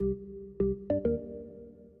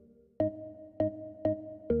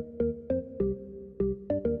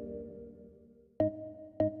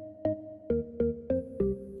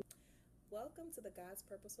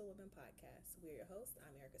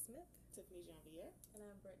Columbia. And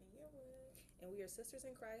I'm Brittany Yearwood. And we are sisters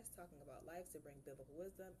in Christ talking about life to bring biblical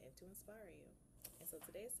wisdom and to inspire you. And so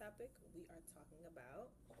today's topic, we are talking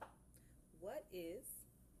about what is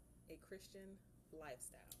a Christian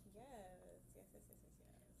lifestyle. Yes.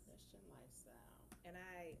 Christian lifestyle. And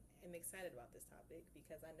I am excited about this topic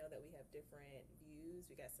because I know that we have different views.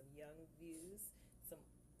 We got some young views,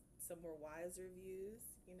 some more wiser views,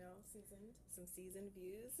 some seasoned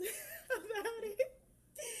views about it.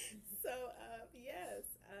 So, yes.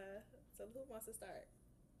 So who wants to start?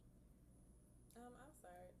 I'll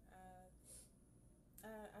start.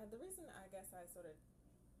 The reason I guess I sort of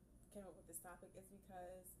came up with this topic is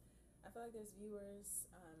because I feel like there's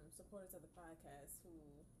viewers, supporters of the podcast who,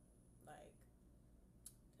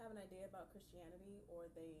 have an idea about Christianity, or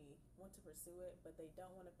they want to pursue it, but they don't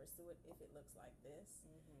want to pursue it if it looks like this,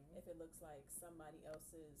 if it looks like somebody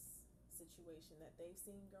else's situation that they've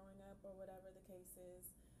seen growing up, or whatever the case is.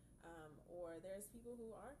 Or there's people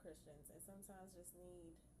who are Christians and sometimes just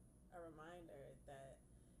need a reminder that,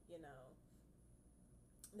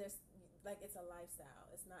 there's it's a lifestyle.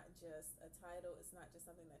 It's not just a title. It's not just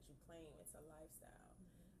something that you claim. It's a lifestyle.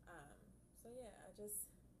 So yeah, I just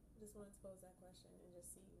wanted to pose that question and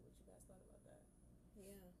just see what you guys thought about that.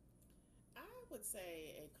 Yeah. I would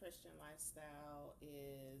say a Christian lifestyle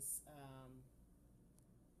is,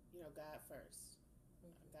 God first.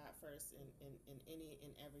 Mm-hmm. God first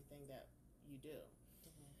in everything that you do.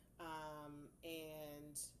 Mm-hmm.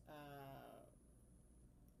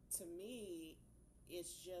 To me,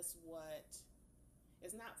 it's just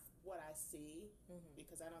it's not what I see,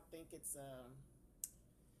 because I don't think it's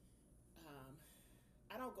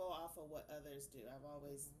I don't go off of what others do. I've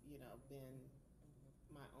always, been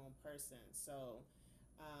my own person. So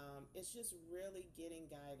it's just really getting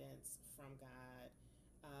guidance from God,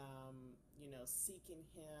 seeking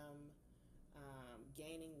Him,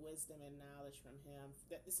 gaining wisdom and knowledge from Him.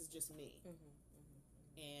 This is just me.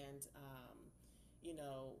 And,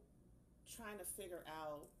 trying to figure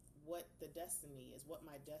out what the destiny is, what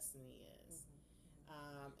my destiny is.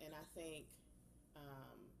 And I think,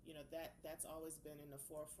 that's always been in the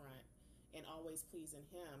forefront, and always pleasing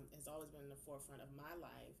Him has always been in the forefront of my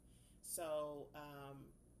life. So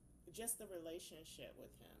just the relationship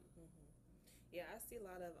with Him. Yeah, I see a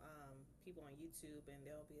lot of people on YouTube, and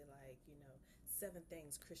they'll be like, 7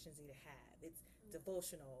 things Christians need to have. It's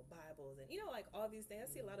devotional, Bibles, and, all these things. I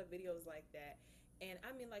see a lot of videos like that. And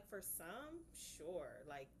I mean, for some, sure,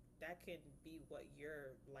 that can be what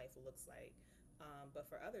your life looks like. But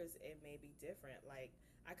for others, it may be different.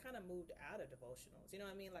 I kind of moved out of devotionals. You know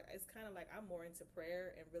what I mean? It's kind of I'm more into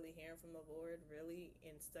prayer and really hearing from the Lord, really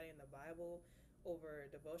in studying the Bible over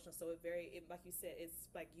devotional. So it like you said, it's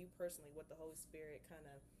like you personally, what the Holy Spirit kind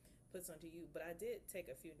of puts onto you. But I did take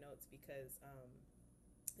a few notes because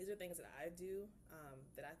these are things that I do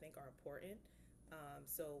that I think are important.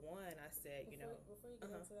 So one, I said, before you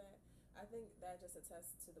get into that, I think that just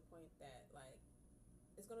attests to the point that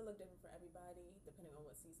it's going to look different for everybody depending on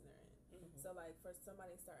what season they're in. So for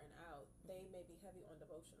somebody starting out, they may be heavy on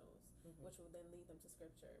devotionals, which will then lead them to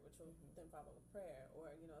scripture, which will then follow with prayer.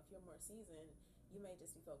 Or if you're more seasoned, you may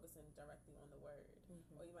just be focusing directly on the word,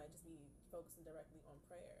 or you might just be focusing directly on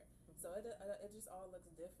prayer. So it just all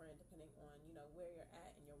looks different depending on where you're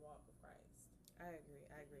at in your walk with Christ. I agree.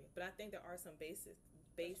 But I think there are some basic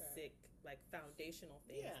sure. Foundational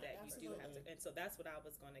things that absolutely. You do have to, and so that's what I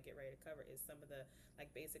was going to get ready to cover, is some of the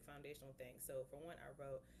basic foundational things. So for one, I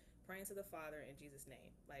wrote praying to the Father in Jesus'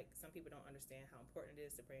 name. Some people don't understand how important it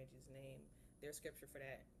is to pray in Jesus' name. There's scripture for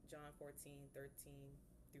that, John 14:13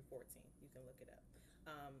 through 14. You can look it up.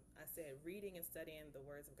 I said reading and studying the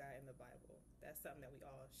words of God in the Bible. That's something that we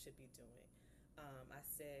all should be doing. I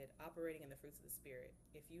said operating in the fruits of the Spirit.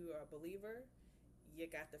 If you are a believer, you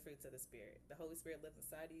got the fruits of the Spirit. The Holy Spirit lives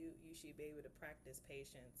inside of you. You should be able to practice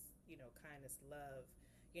patience, kindness, love,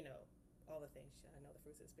 all the things. I know the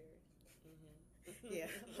fruits of the Spirit. Yeah,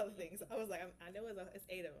 all the things. I was like, I know it's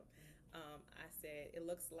 8 of them. I said it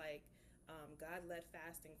looks like God led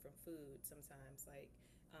fasting from food sometimes.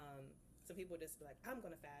 Some people just be like, I'm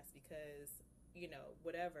going to fast because,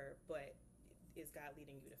 whatever, but is God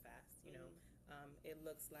leading you to fast? It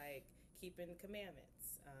looks like keeping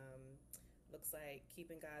commandments. Looks like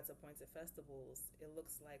keeping God's appointed festivals. It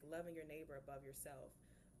looks like loving your neighbor above yourself,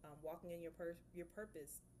 walking in your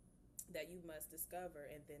purpose that you must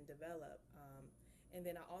discover and then develop. And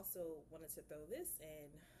then I also wanted to throw this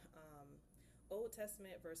in, Old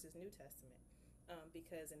Testament versus New Testament,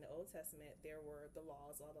 because in the Old Testament there were the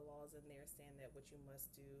laws, all the laws in there saying that what you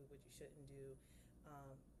must do, what you shouldn't do.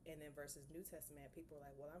 And then versus New Testament, people are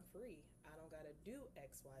like, well, I'm free. I don't got to do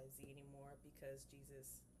X, Y, Z anymore because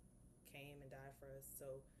Jesus came and died for us,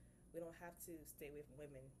 so we don't have to stay with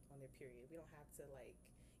women on their period. We don't have to like,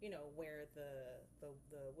 wear the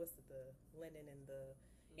what's the linen and the,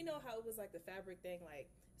 how it was like the fabric thing, like,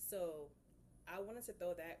 so I wanted to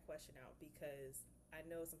throw that question out because I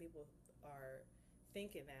know some people are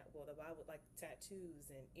thinking that, well, the Bible, like tattoos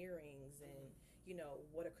and earrings and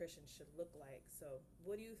what a Christian should look like. So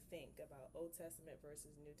what do you think about Old Testament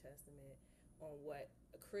versus New Testament on what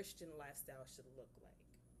a Christian lifestyle should look like?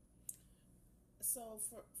 So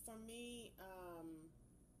for me,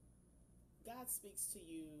 God speaks to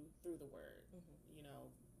you through the Word.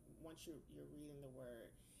 Once you're reading the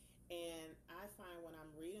Word, and I find when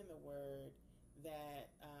I'm reading the Word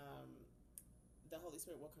that the Holy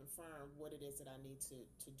Spirit will confirm what it is that I need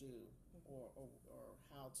to do or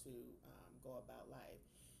how to go about life.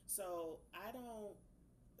 So I don't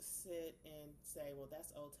sit and say, well,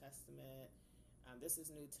 that's Old Testament, this is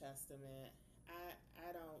New Testament. I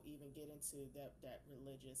don't even get into that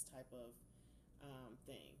religious type of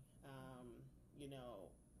thing.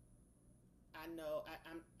 I know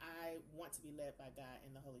I want to be led by God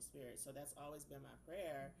and the Holy Spirit, so that's always been my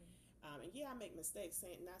prayer. And I make mistakes.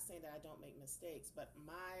 Not saying that I don't make mistakes, but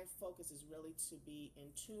my focus is really to be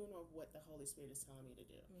in tune with what the Holy Spirit is telling me to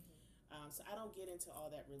do. So I don't get into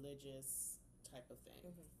all that religious type of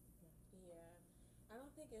thing. Yeah, I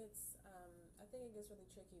don't think it's. I think it gets really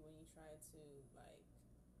tricky when you try to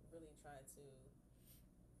really try to.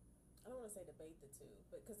 I don't want to say debate the two,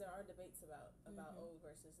 but because there are debates about old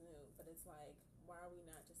versus new, but it's like, why are we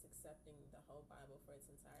not just accepting the whole Bible for its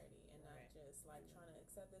entirety and not just like trying to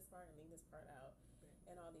accept this part and leave this part out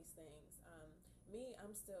and all these things?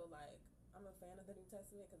 I'm still like, I'm a fan of the New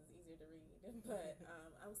Testament because it's easier to read, but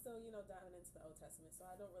I'm still diving into the Old Testament, so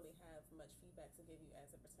I don't really have much feedback to give you as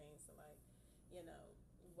it pertains to like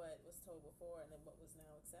what was told before and then what was now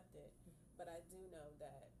accepted. But I do know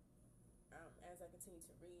that as I continue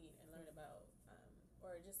to read and learn about,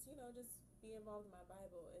 or just be involved in my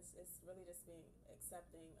Bible, it's really just being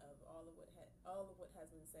accepting of all of what has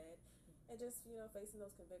been said, and just facing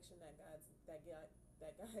those conviction that God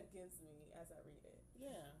gives me as I read it.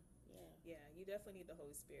 Yeah. You definitely need the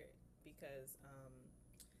Holy Spirit because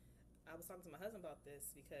I was talking to my husband about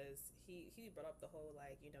this because he brought up the whole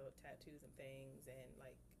tattoos and things, and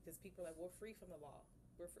like because people are like, we're free from the law.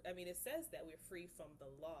 It says that we're free from the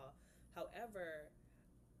law. However,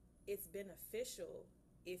 it's beneficial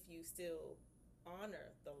if you still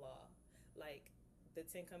honor the law. Like the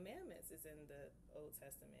 10 Commandments is in the Old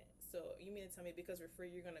Testament. So you mean to tell me because we're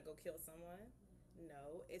free, you're going to go kill someone?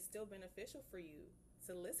 No, it's still beneficial for you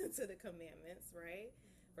to listen to the commandments, right?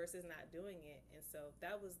 Versus not doing it. And so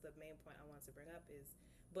that was the main point I wanted to bring up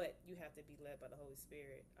but you have to be led by the Holy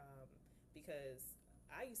Spirit, because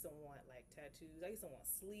I used to want like tattoos. I used to want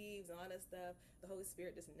sleeves and all that stuff. The Holy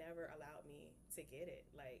Spirit just never allowed me to get it.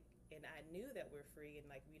 Like, and I knew that we're free and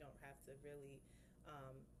like we don't have to really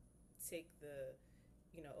take the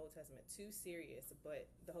Old Testament too serious.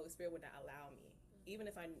 But the Holy Spirit would not allow me, even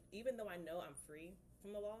though I know I'm free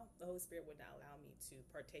from the law. The Holy Spirit would not allow me to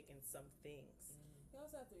partake in some things. You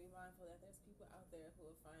also have to be mindful that there's people out there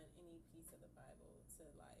who will find any piece of the Bible to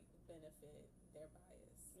like benefit their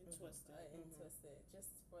bias. Twist it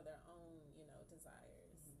just for their own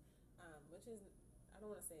desires, which is, I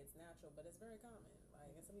don't want to say it's natural, but it's very common,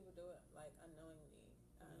 like, and some people do it like unknowingly.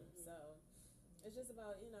 So it's just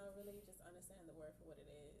about really just understanding the word for what it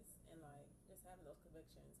is and like just having those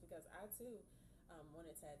convictions, because I too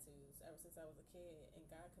wanted tattoos ever since I was a kid, and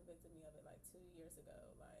God convicted me of it like 2 years ago.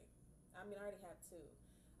 Like, I already have two,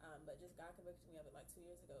 but just God convicted me of it like 2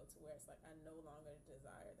 years ago to where it's like I no longer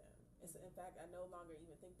desire them. In fact, I no longer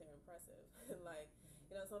even think they're impressive. Like,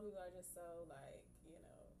 some people are just so like,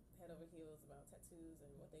 head over heels about tattoos and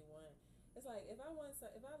what they want. It's like, if I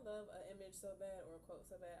love an image so bad or a quote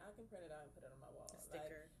so bad, I can print it out and put it on my wall. A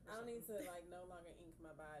sticker. Like, I don't need to like no longer ink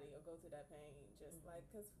my body or go through that pain. Just like,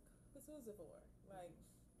 cause who's it for? Like,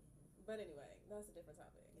 but anyway, that's a different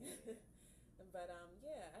topic. But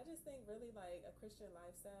I just think really like a Christian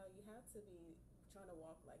lifestyle, you have to be trying to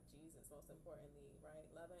walk like Jesus, most importantly, right?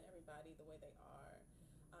 Loving everybody the way they are,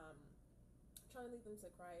 trying to lead them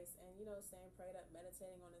to Christ, and staying prayed up,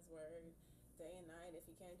 meditating on His Word day and night. If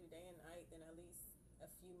you can't do day and night, then at least a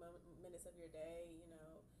few minutes of your day.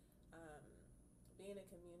 Being in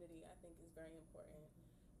community, I think, is very important.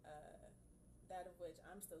 That of which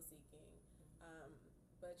I'm still seeking.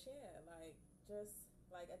 But like just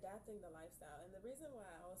like adapting the lifestyle. And the reason why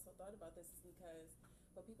I also thought about this is because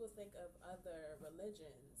when people think of other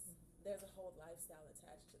religions, there's a whole lifestyle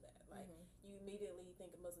attached to that. Like, you immediately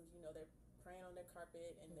think of Muslims, they're praying on their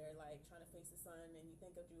carpet and they're like trying to face the sun, and you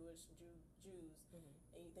think of Jews,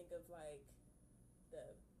 and you think of like the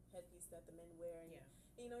headpiece that the men wear, and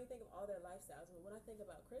you know, you think of all their lifestyles. But when I think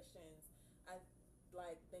about Christians, I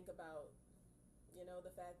like think about, you know,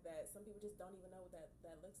 the fact that some people just don't even know what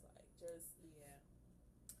that looks like. Just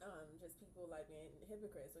people like being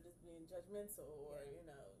hypocrites or just being judgmental or you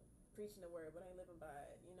know, preaching the word but ain't living by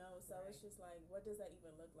it, you know. So it's just like, what does that even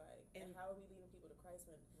look like, and how are we leading people to Christ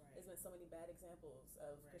when there's been so many bad examples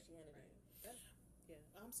of Christianity?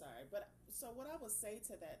 I'm sorry, but so what I would say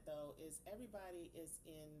to that though is everybody is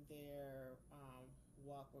in their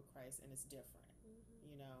walk with Christ, and it's different,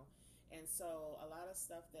 you know. And so a lot of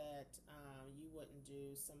stuff that you wouldn't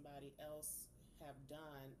do, somebody else have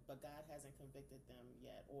done, but God hasn't convicted them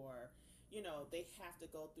yet, or you know, they have to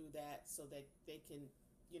go through that so that they can,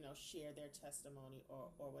 you know, share their testimony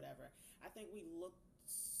or whatever. I think we look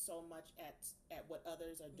so much at what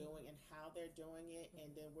others are doing and how they're doing it,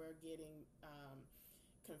 and then we're getting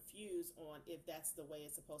confused on if that's the way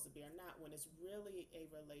it's supposed to be or not, when it's really a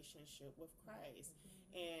relationship with Christ.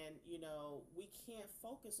 And you know, we can't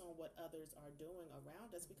focus on what others are doing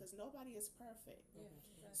around us because nobody is perfect.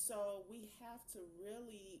 So we have to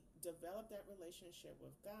really develop that relationship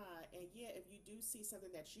with God. And if you do see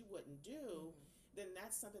something that you wouldn't do, then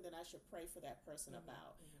that's something that I should pray for that person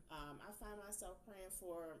about. I find myself praying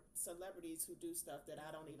for celebrities who do stuff that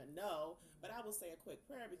I don't even know, but I will say a quick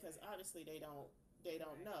prayer because obviously they don't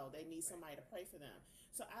know. They need somebody to pray for them.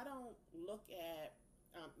 So I don't look at,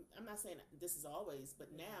 I'm not saying this is always,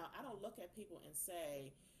 but now I don't look at people and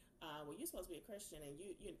say, well, you're supposed to be a Christian, and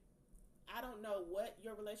you I don't know what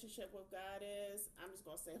your relationship with God is. I'm just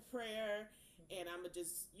going to say a prayer, and I'm going to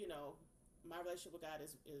just, you know, my relationship with God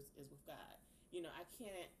is with God. You know,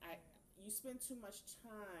 you spend too much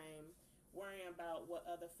time worrying about what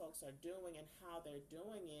other folks are doing and how they're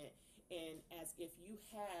doing it, and as if you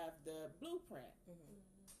have the blueprint.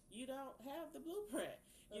 You don't have the blueprint.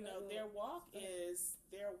 You know, their walk is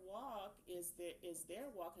their walk,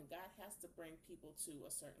 and God has to bring people to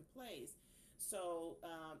a certain place. So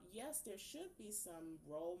yes, there should be some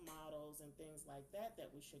role models and things like that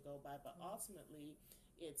we should go by, but ultimately,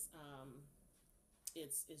 it's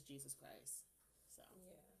Jesus Christ. So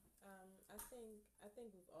I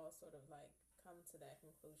think we've all sort of like come to that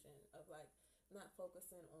conclusion of like not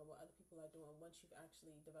focusing on what other people are doing once you've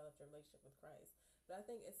actually developed your relationship with Christ. But I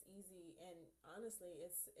think it's easy, and honestly,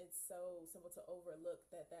 it's so simple to overlook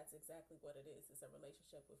that that's exactly what it is. It's a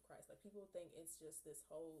relationship with Christ. Like, people think it's just this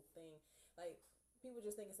whole thing. Like, people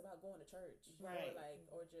just think it's about going to church, right?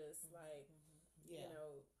 Or just like, you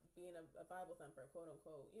know, being a Bible thumper, quote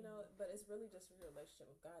unquote, you know. But it's really just your relationship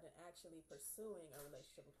with God and actually pursuing a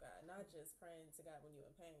relationship with God, not just praying to God when you're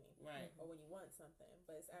in pain, right, or when you want something,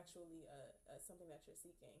 but it's actually something that you're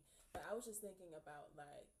seeking. But I was just thinking about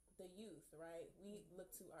like the youth, right? We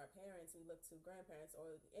look to our parents, we look to grandparents,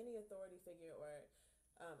 or any authority figure or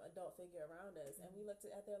adult figure around us, and we look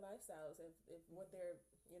at their lifestyles. If what they're,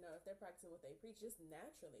 you know, if they're practicing what they preach, just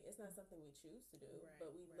naturally, it's not something we choose to do,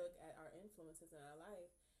 but we look at our influences in our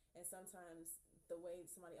life, and sometimes the way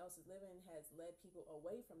somebody else is living has led people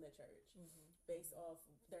away from the church, based off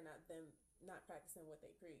them not practicing what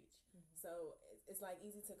they preach. So it's like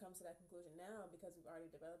easy to come to that conclusion now because we've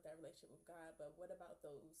already developed that relationship with God. But what about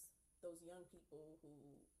those young people who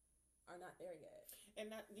are not there yet?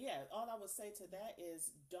 And all I would say to that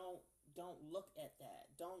is don't look at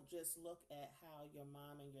that. Don't just look at how your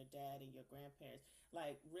mom and your dad and your grandparents,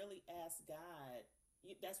 like, really ask God.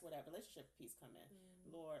 That's where that relationship piece come in.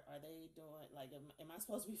 Lord, are they doing, like, am I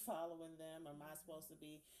supposed to be following them? Am I supposed to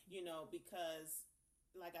be, you know, because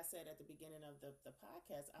like I said at the beginning of the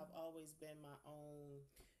podcast, I've always been my own.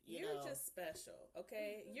 You're just special,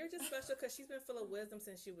 okay? You're just special because she's been full of wisdom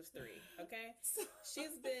since she was 3, okay?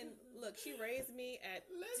 She's been, look, she raised me at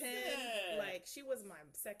 10. Like, she was my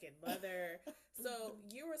second mother. So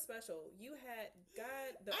you were special. You had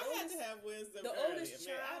God. I had to have wisdom. The oldest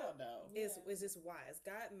child, I don't know, is just wise.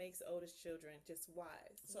 God makes the oldest children just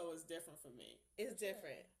wise. So it's different for me. It's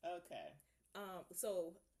different. Okay.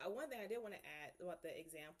 So one thing I did want to add about the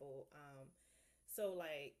example. So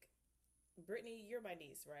like, Brittany, you're my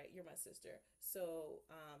niece, right? You're my sister. So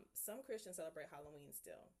some Christians celebrate Halloween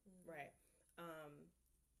still, right?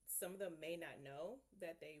 Some of them may not know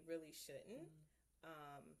that they really shouldn't.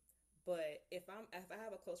 But if I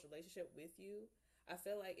have a close relationship with you, I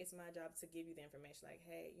feel like it's my job to give you the information, like,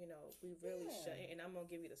 hey, you know, we really shouldn't, and I'm gonna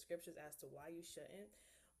give you the scriptures as to why you shouldn't.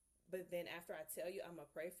 But then after I tell you, I'm going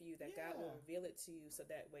to pray for you that God will reveal it to you, so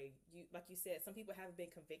that way, you, like you said, some people haven't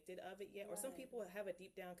been convicted of it yet, or some people have a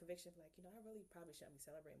deep down conviction, like, you know, I really probably shouldn't be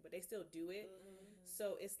celebrating, but they still do it.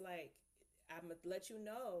 So it's like, I'm gonna let you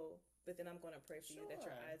know, but then I'm gonna pray for you that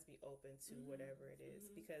your Sure. eyes be open to whatever it is.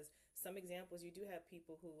 Because some examples, you do have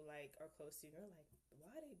people who like are close to you, and you're like,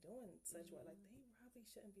 why are they doing such what? Like, they probably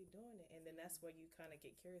shouldn't be doing it. And then that's where you kind of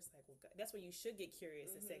get curious, like, well, God, that's where you should get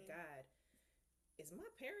curious and say, God, is my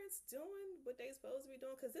parents doing what they supposed to be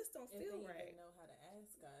doing? Because this don't If feel they right. even know how to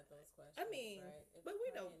ask God those questions. I mean, right? but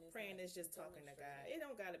we know praying is just talking to God. demonstrated. It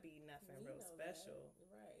don't got to be nothing We real know special. that.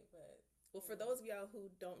 Right, but Well, for those of y'all who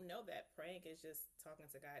don't know that, praying is just talking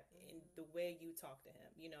to God in the way you talk to Him.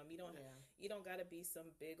 You know, you don't got to be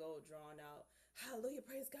some big old drawn out hallelujah,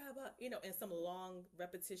 praise God, but in some long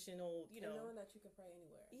repetitional, and knowing that you can pray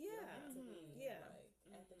anywhere. Yeah, you don't have to be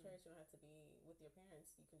like at the Mm-hmm. church. You don't have to be with your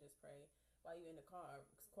parents. You can just pray while you're in the car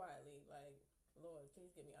quietly, like, Lord,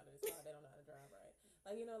 please get me out of this car. They don't know how to drive right.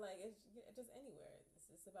 Like, like it's just anywhere.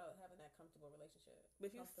 It's about having that comfortable relationship.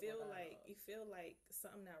 But if you feel like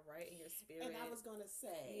something not right in your spirit, and I was gonna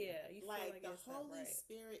say, you like feel the Holy right.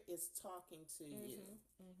 Spirit is talking to you.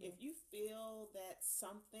 If you feel that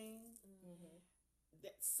something,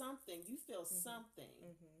 you feel something.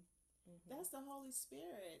 That's the Holy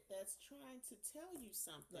Spirit that's trying to tell you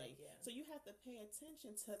something. So you have to pay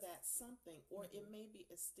attention to that something, or it may be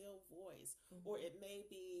a still voice, or it may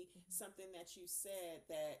be something that you said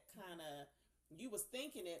that kind of, you was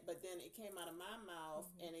thinking it, but then it came out of my mouth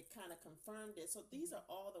and it kind of confirmed it. So these are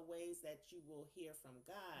all the ways that you will hear from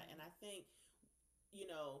God. And I think,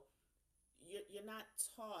 you're not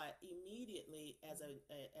taught immediately as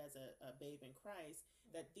a babe in Christ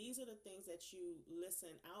that these are the things that you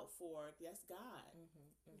listen out for. That's God.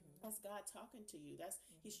 That's God talking to you.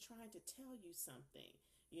 He's trying to tell you something,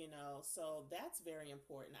 so that's very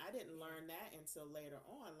important. I didn't learn that until later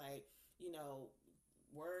on, like,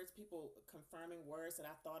 words, people confirming words that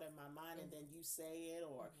I thought in my mind, and then you say it,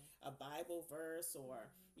 or a Bible verse,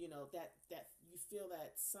 or that you feel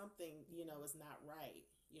that something is not right.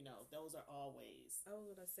 Those are always. I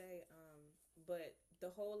was gonna say, but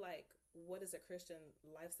the whole, like, what does a Christian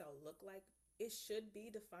lifestyle look like? It should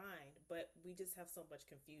be defined, but we just have so much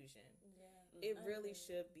confusion. It really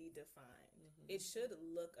should be defined. It should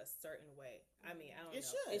look a certain way. I mean, I don't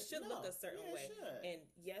know. It should look a certain way. And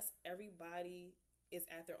yes, everybody is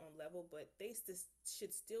at their own level, but they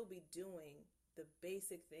should still be doing the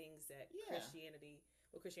basic things that what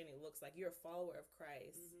Christianity looks like. You're a follower of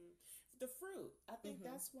Christ. The fruit. I think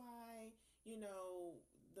that's why,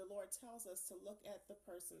 the Lord tells us to look at the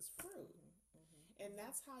person's fruit. And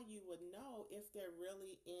that's how you would know if they're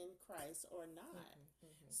really in Christ or not.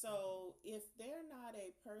 So if they're not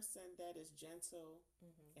a person that is gentle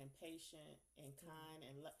and patient and kind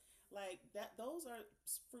and like that, those are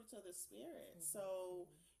fruits of the Spirit. So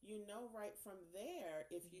right from there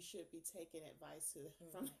if you should be taking advice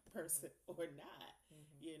from that person or not.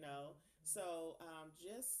 So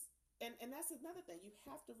just and that's another thing. You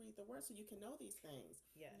have to read the Word so you can know these things.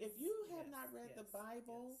 Yes. If you have not read the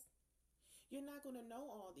Bible, you're not going to know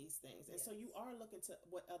all these things. And so you are looking to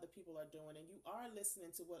what other people are doing, and you are listening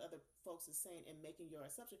to what other folks are saying and making your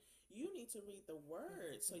assumption. You need to read the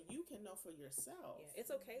Word so you can know for yourself. Yeah, it's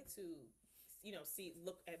okay to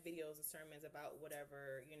look at videos and sermons about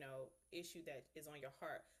whatever, issue that is on your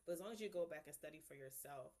heart. But as long as you go back and study for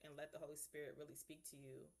yourself and let the Holy Spirit really speak to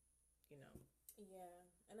you, Yeah,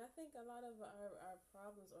 and I think a lot of our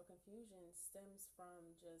problems or confusion stems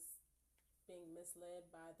from just being misled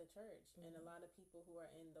by the church and a lot of people who are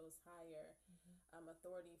in those higher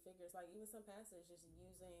authority figures, like even some pastors just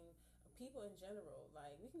using people in general.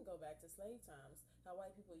 Like, we can go back to slave times, how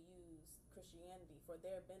white people used Christianity for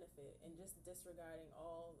their benefit and just disregarding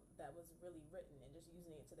all that was really written and just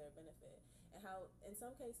using it to their benefit, and how in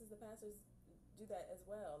some cases the pastors do that as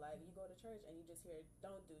well. Like, you go to church and you just hear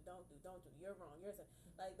don't do, you're wrong,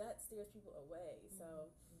 like that steers people away. So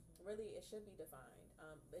really it should be defined.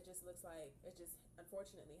 It just looks like it just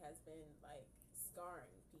unfortunately has been like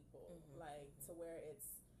scarring people, like to where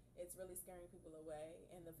it's really scaring people away.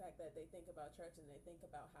 And the fact that they think about church and they think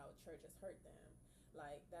about how church has hurt them,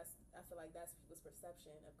 like I feel like that's people's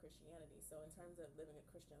perception of Christianity. So in terms of living a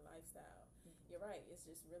Christian lifestyle, you're right, it's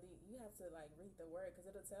just really, you have to like read the Word, because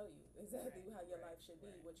it'll tell you exactly how your life should be,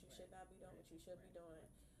 what you should not be doing, what you should be doing.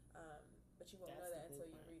 But you won't know that until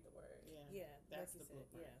you read the Word. That's like the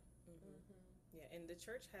blueprint. Yeah, and the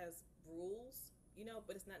church has rules,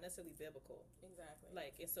 but it's not necessarily biblical. Exactly.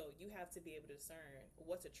 Like, and so you have to be able to discern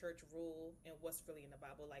what's a church rule and what's really in the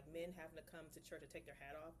Bible. Like, men having to come to church to take their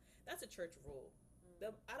hat off, that's a church rule.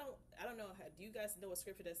 I don't know how. Do you guys know a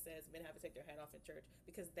scripture that says men have to take their hat off in church?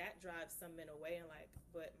 Because that drives some men away and like,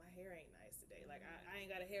 but my hair ain't nice today. Like, I I ain't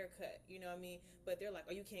got a haircut. You know what I mean? But they're like,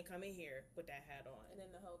 oh, you can't come in here with that hat on. And then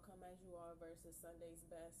the whole come as you are versus Sunday's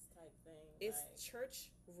best type thing. It's church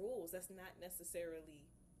rules. That's not necessarily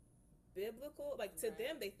biblical. Like, to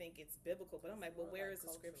them, they think it's biblical. But I'm like, well, where is the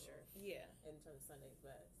scripture? Yeah. In terms of Sunday's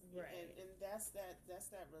best. Right. And that's that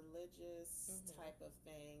religious type of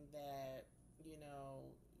thing that,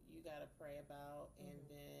 you got to pray about, and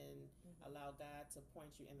then allow God to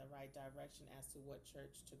point you in the right direction as to what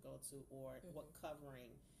church to go to, or what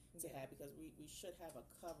covering to have, because we should have a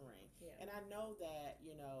covering. Yeah. And I know that,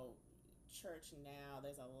 church now,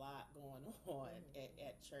 there's a lot going on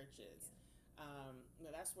at churches.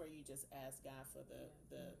 Yeah. That's where you just ask God for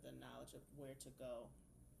the knowledge of where to go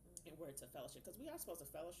and where to fellowship, because we are supposed to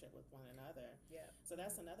fellowship with one another. Yeah. So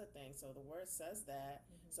that's another thing. So the word says that.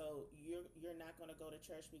 So you're not going to go to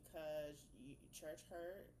church because church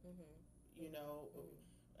hurt. I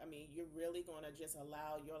mean, you're really going to just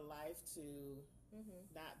allow your life to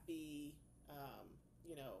not be,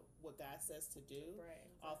 what God says to do,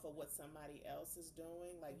 off of what somebody else is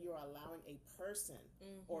doing. Like, you're allowing a person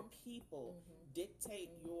or people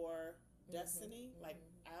dictate your destiny. Like,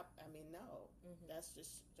 I mean, no. That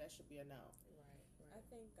should be a no. Right. I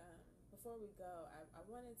think before we go, I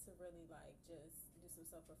wanted to really just do some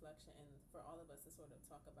self-reflection, and for all of us to sort of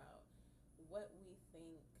talk about what we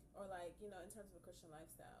think, or in terms of a Christian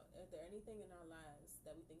lifestyle. Is there anything in our lives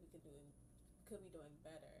that we think we could be doing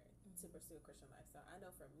better to pursue a Christian lifestyle? I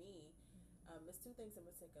know for me, there's two things in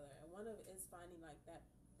particular, and one of it is finding that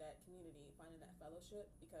community, finding that fellowship,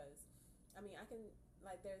 because I mean, I can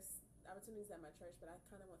there's opportunities at my church, but I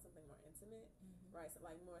kind of want something more intimate, right? So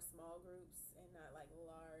more small groups and not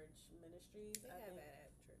large ministries. They have that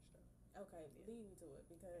at church though. Okay, lead me to it,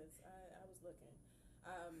 because I was looking.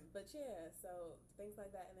 But yeah, so things like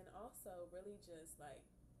that, and then also really just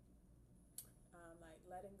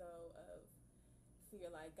letting go of fear.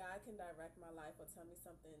 God can direct my life or tell me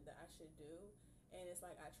something that I should do, and it's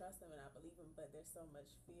I trust him and I believe him, but there's so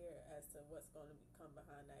much fear as to what's going to come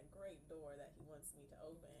behind that great door that he wants me to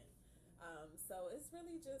open. So it's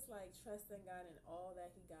really just trusting God in all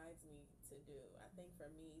that he guides me to do. I think for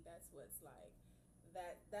me, that's what's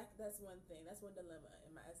that's one thing. That's one dilemma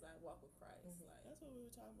as I walk with Christ. That's what we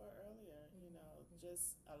were talking about earlier.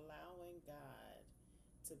 Just allowing God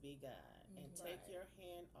to be God, and take your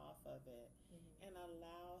hand off of it, and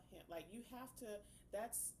allow him. You have to.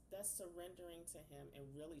 That's surrendering to him and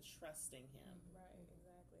really trusting him. Right.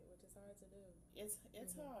 Exactly. Which is hard to do. It's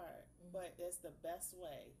hard, but it's the best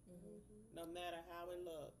way. No matter how it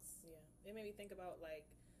looks. Yeah. It made me think about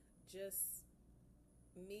just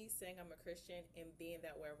me saying I'm a Christian and being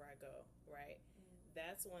that wherever I go, right?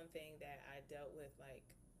 That's one thing that I dealt with.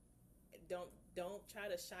 Don't try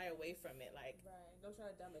to shy away from it. Right. Don't try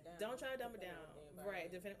to dumb it down. Don't try to dumb it down. Right.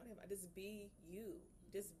 Depending on it, just be you.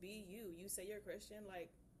 Just be you. You say you're a Christian.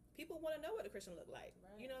 People want to know what a Christian look like.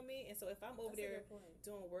 Right. You know what I mean? And so if I'm over there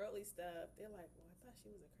doing worldly stuff, they're like, well, I thought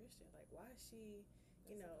she was a Christian. Why is she,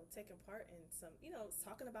 taking part in some,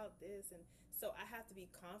 talking about this? And so I have to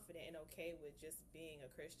be confident and okay with just being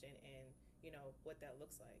a Christian and, what that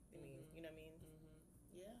looks like. I mean, you know what I mean?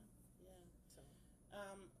 Yeah.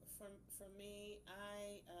 So, for me,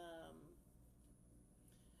 I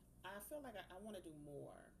feel like I want to do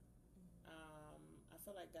more. I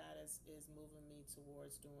feel like God is moving me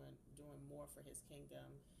towards doing more for his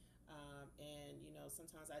kingdom. And,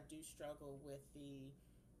 sometimes I do struggle with the,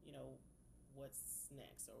 what's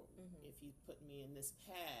next, or if you put me in this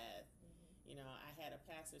path. I had a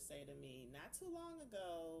pastor say to me not too long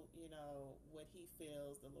ago, what he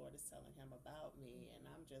feels the Lord is telling him about me. And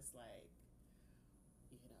I'm just like,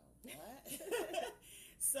 what?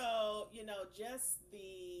 So, just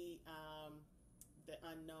the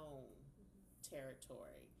unknown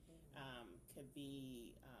territory could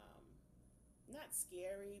be not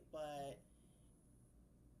scary, but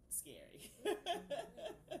scary.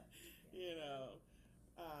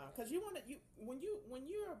 Because when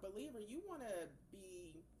you're a believer, you want to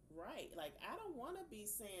be right. I don't want to be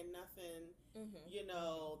saying nothing,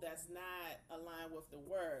 that's not aligned with the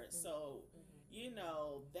word. So,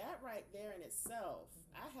 that right there in itself,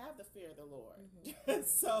 I have the fear of the Lord.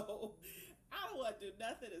 So I don't want to do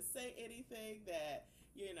nothing to say anything that,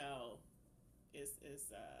 is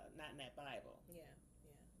not in that Bible. Yeah.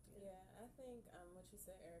 I think what you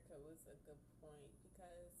said, Erica, was a good point,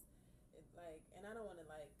 because and I don't want to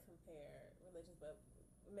compare religions, but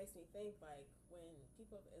it makes me think when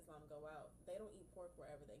people of Islam go out, they don't eat pork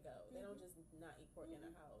wherever they go. They don't just not eat pork in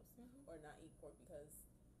their house, or not eat pork because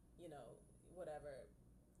whatever.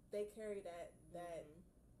 They carry that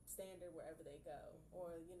standard wherever they go,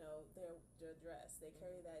 or their dress. They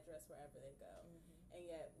carry that dress wherever they go, and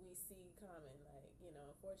yet we see common, like, you know,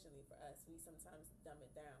 unfortunately for us, we sometimes dumb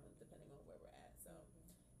it down depending on where we're at. So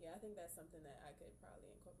yeah, I think that's something that I could probably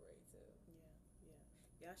incorporate too.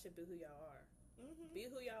 Y'all should be who y'all are. Be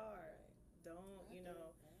who y'all are. Right. Don't, you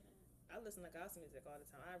know, I listen to gospel music all the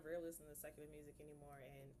time. I rarely listen to secular music anymore.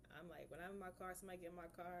 And I'm like, when I'm in my car, somebody get in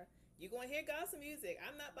my car, you going to hear gospel music.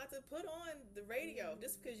 I'm not about to put on the radio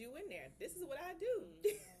just because you in there. This is what I do.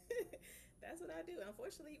 That's what I do.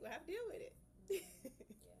 Unfortunately, you have to deal with it.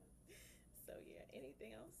 So, yeah.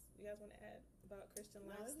 Anything else you guys want to add about Christian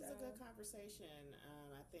lifestyle? This is a good conversation.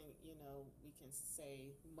 I think, you know, we can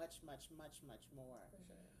say much, much, much, much more. For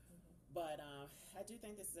sure. But I do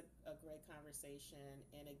think this is a great conversation.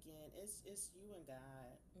 And again, it's you and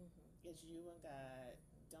God. It's you and God.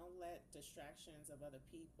 Don't let distractions of other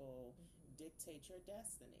people dictate your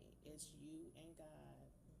destiny. It's you and God.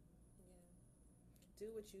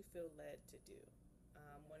 Do what you feel led to do.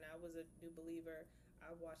 When I was a new believer,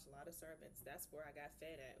 I watched a lot of sermons. That's where I got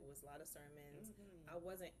fed at. It was a lot of sermons. I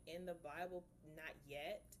wasn't in the Bible, not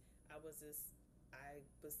yet. I was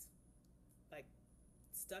like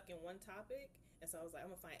stuck in one topic, and so I was like,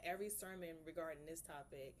 I'm gonna find every sermon regarding this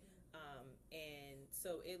topic. And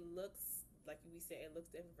so it looks, like we said, it looks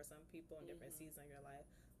different for some people in different seasons of your life.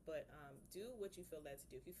 But do what you feel led to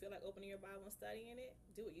do. If you feel like opening your Bible and studying it,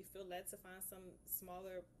 do it. You feel led to find some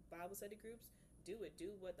smaller Bible study groups, do it. Do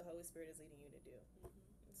what the Holy Spirit is leading you to do.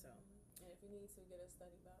 So, and if you need to get a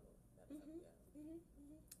study Bible, that'll help you out.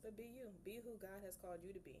 But be you. Be who God has called you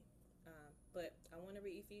to be. But I want to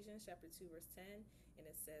read Ephesians chapter 2, verse 10, and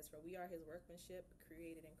it says, "For we are His workmanship,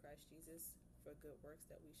 created in Christ Jesus for good works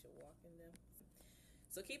that we should walk in them."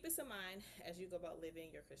 So keep this in mind as you go about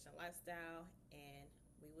living your Christian lifestyle, and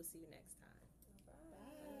we will see you next time.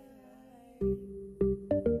 Bye.